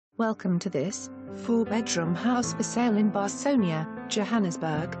Welcome to this 4-bedroom house for sale in Bassonia,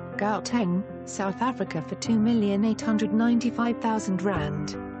 Johannesburg, Gauteng, South Africa for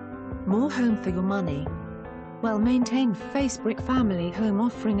R2,895,000. More home for your money. Well-maintained facebrick family home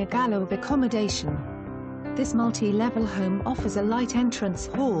offering a gallo of accommodation. This multi-level home offers a light entrance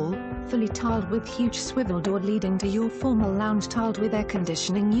hall, fully tiled with huge swivel door leading to your formal lounge tiled with air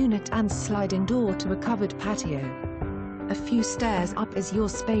conditioning unit and sliding door to a covered patio. A few stairs up is your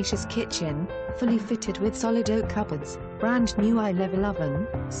spacious kitchen, fully fitted with solid oak cupboards, brand new eye-level oven,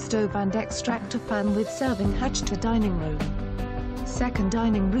 stove and extractor fan with serving hatch to dining room. Second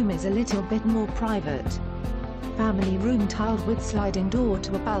dining room is a little bit more private. Family room tiled with sliding door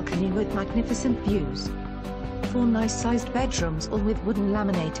to a balcony with magnificent views. 4 nice-sized bedrooms all with wooden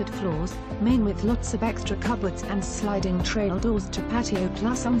laminated floors, main with lots of extra cupboards and sliding trail doors to patio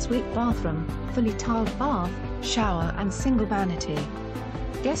plus ensuite bathroom, fully tiled bath, shower and single vanity.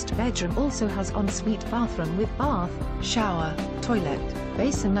 Guest bedroom also has ensuite bathroom with bath, shower, toilet,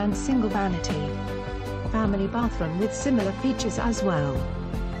 basin and single vanity. Family bathroom with similar features as well.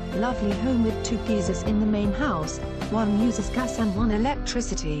 Lovely home with 2 geysers in the main house, 1 uses gas and 1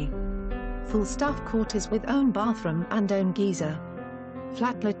 electricity. Full staff quarters with own bathroom and own geyser.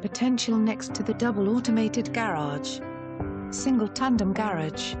 Flatlet potential next to the double automated garage. Single tandem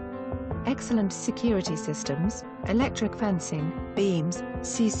garage. Excellent security systems, electric fencing, beams,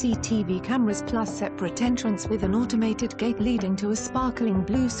 CCTV cameras plus separate entrance with an automated gate leading to a sparkling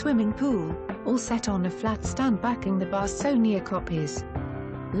blue swimming pool, all set on a flat stand backing the Bassonia copies.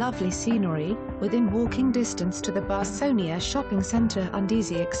 Lovely scenery, within walking distance to the Bassonia shopping centre and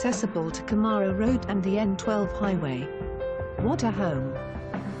easy accessible to Camaro Road and the N12 highway. What a home!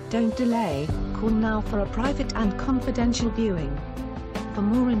 Don't delay, call now for a private and confidential viewing. For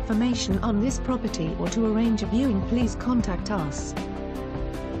more information on this property or to arrange a viewing, please contact us.